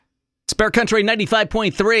Bear Country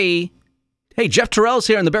 95.3. Hey, Jeff Terrell's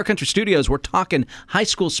here in the Bear Country Studios. We're talking high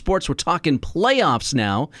school sports. We're talking playoffs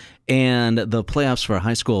now, and the playoffs for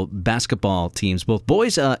high school basketball teams, both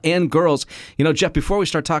boys and girls. You know, Jeff, before we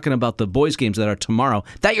start talking about the boys' games that are tomorrow,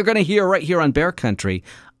 that you're going to hear right here on Bear Country,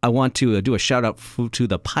 I want to do a shout-out to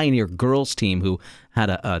the Pioneer girls team who had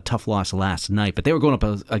a tough loss last night, but they were going up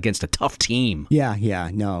against a tough team.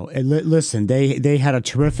 No. Listen, they had a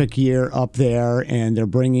terrific year up there, and they're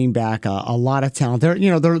bringing back a lot of talent.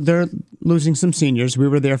 They're losing some seniors. We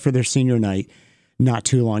were there for their senior night not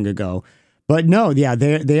too long ago. But no,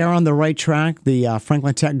 they are on the right track. The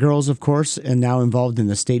Franklin Tech girls, of course, are now involved in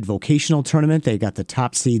the state vocational tournament. They got the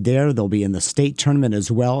top seed there. They'll be in the state tournament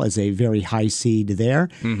as well as a very high seed there.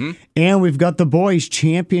 Mm-hmm. And we've got the boys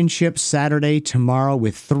championship Saturday tomorrow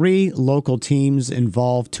with 3 local teams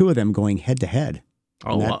involved, 2 of them going head-to-head.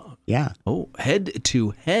 Yeah. Oh,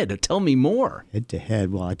 head-to-head. Tell me more.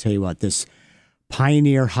 Head-to-head. Well, I tell you what, this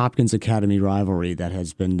Pioneer-Hopkins Academy rivalry that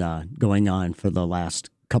has been going on for the last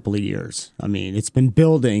couple of years. I mean, it's been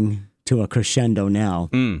building to a crescendo now.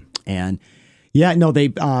 And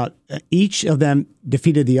they each of them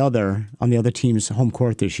defeated the other on the other team's home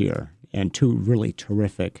court this year, and 2 really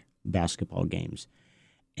terrific basketball games.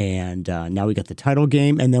 And now we got the title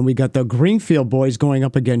game, and then we got the Greenfield boys going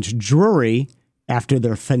up against Drury after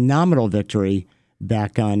their phenomenal victory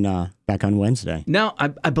back on Wednesday. Now,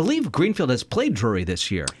 I believe Greenfield has played Drury this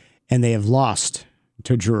year, and they have lost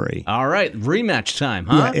to Drury. All right, rematch time,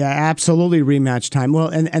 huh? Yeah, absolutely rematch time. Well,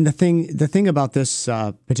 and the thing about this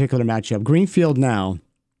particular matchup, Greenfield now,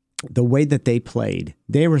 the way that they played,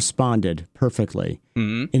 they responded perfectly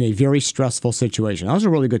in a very stressful situation. That was a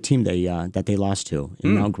really good team that they lost to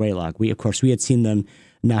in Mount Greylock. We had seen them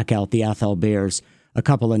knock out the Athol Bears a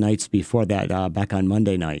couple of nights before that, back on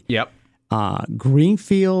Monday night. Yep.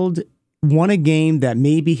 Greenfield won a game that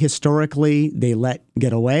maybe historically they let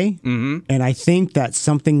get away. Mm-hmm. And I think that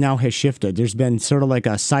something now has shifted. There's been sort of like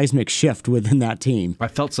a seismic shift within that team. I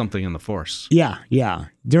felt something in the force. Yeah.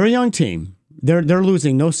 They're a young team. They're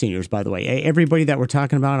losing no seniors, by the way. Everybody that we're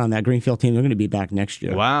talking about on that Greenfield team, they're going to be back next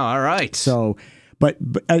year. Wow, all right. So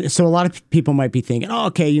a lot of people might be thinking,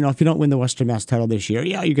 if you don't win the Western Mass title this year,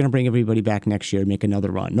 you're going to bring everybody back next year and make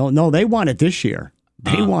another run. No, they want it this year.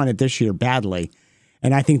 They want it this year badly.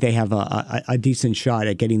 And I think they have a decent shot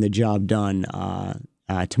at getting the job done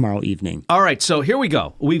tomorrow evening. All right, so here we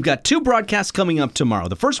go. We've got 2 broadcasts coming up tomorrow.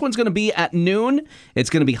 The first one's going to be at noon. It's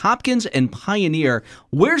going to be Hopkins and Pioneer.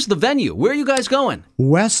 Where's the venue? Where are you guys going?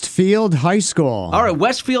 Westfield High School. All right,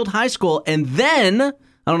 Westfield High School. And then,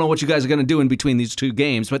 I don't know what you guys are going to do in between these 2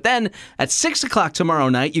 games, but then at 6 o'clock tomorrow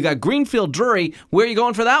night, you got Greenfield Drury. Where are you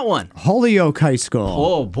going for that one? Holyoke High School.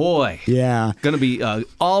 Oh, boy. Yeah. Going to be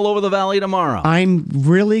all over the valley tomorrow. I'm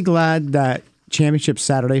really glad that Championship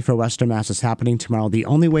Saturday for Western Mass is happening tomorrow. The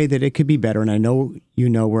only way that it could be better, and I know you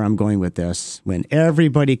know where I'm going with this, when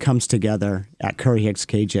everybody comes together at Curry Hicks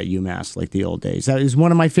Cage at UMass like the old days. That is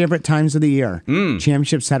one of my favorite times of the year.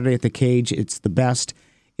 Championship Saturday at the Cage, it's the best.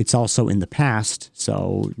 It's also in the past,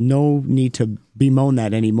 so no need to bemoan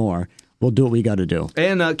that anymore. We'll do what we got to do.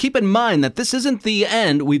 And keep in mind that this isn't the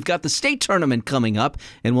end. We've got the state tournament coming up,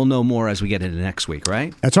 and we'll know more as we get into next week,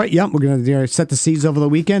 right? That's right. Yeah, we're going to set the seeds over the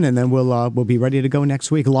weekend, and then we'll be ready to go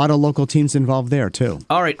next week. A lot of local teams involved there, too.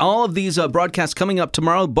 All right. All of these broadcasts coming up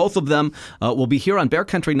tomorrow. Both of them will be here on Bear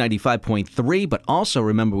Country 95.3, but also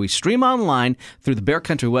remember we stream online through the Bear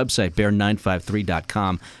Country website,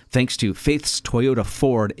 bear953.com, thanks to Faith's Toyota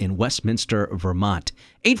Ford in Westminster, Vermont.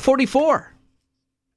 844.